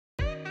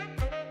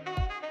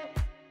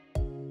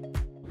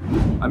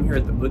I'm here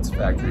at the Utz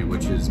factory,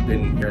 which has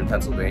been here in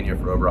Pennsylvania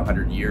for over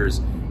 100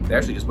 years. They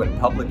actually just went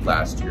public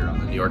last year on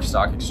the New York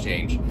Stock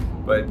Exchange,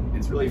 but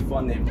it's really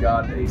fun. They've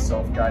got a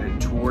self-guided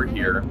tour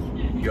here.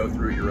 You go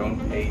through at your own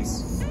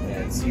pace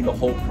and see the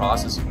whole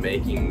process of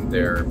making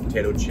their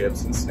potato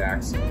chips and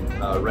snacks.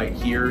 Right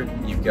here,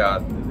 you've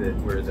got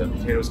where the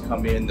potatoes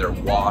come in, they're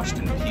washed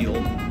and peeled,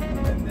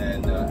 and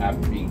then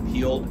after being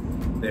peeled,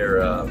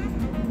 they're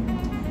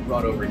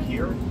brought over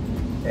here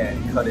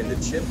and cut into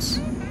chips,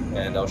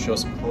 and I'll show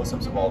some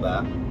close-ups of all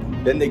that.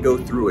 Then they go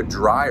through a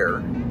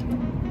dryer,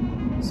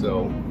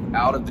 so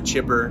out of the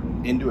chipper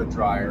into a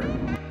dryer.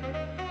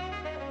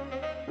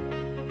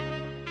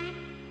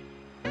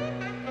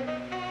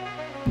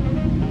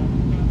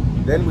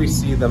 Then we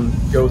see them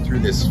go through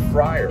this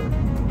fryer,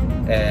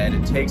 and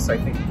it takes, I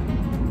think,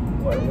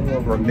 a little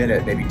over a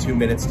minute, maybe 2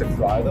 minutes to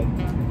fry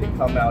them. They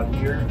come out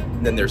here,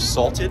 and then they're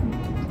salted,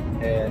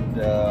 and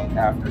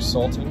after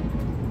salting,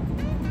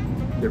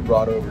 they're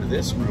brought over to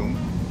this room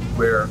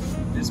where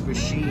this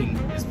machine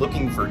is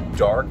looking for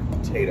dark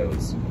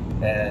potatoes.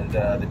 And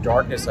the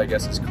darkness, I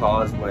guess, is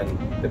caused when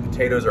the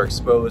potatoes are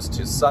exposed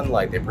to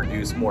sunlight. They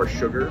produce more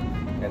sugar,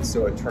 and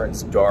so it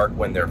turns dark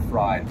when they're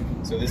fried.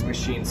 So this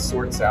machine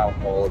sorts out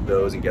all of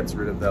those and gets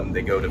rid of them.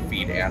 They go to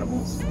feed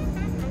animals.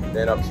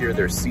 Then up here,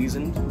 they're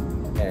seasoned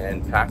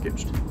and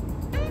packaged.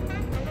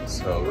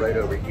 So right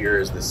over here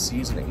is the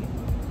seasoning,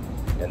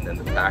 and then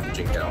the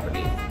packaging down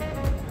beneath.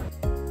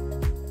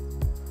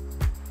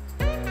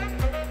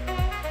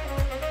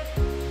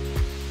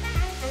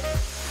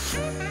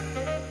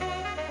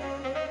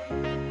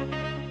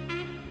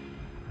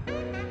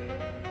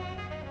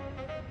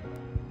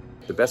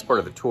 The best part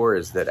of the tour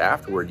is that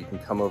afterward you can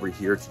come over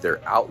here to their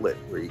outlet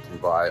where you can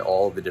buy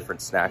all the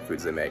different snack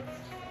foods they make.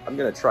 I'm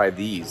gonna try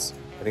these.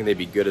 I think they'd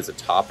be good as a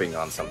topping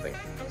on something,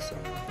 so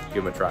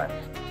give them a try.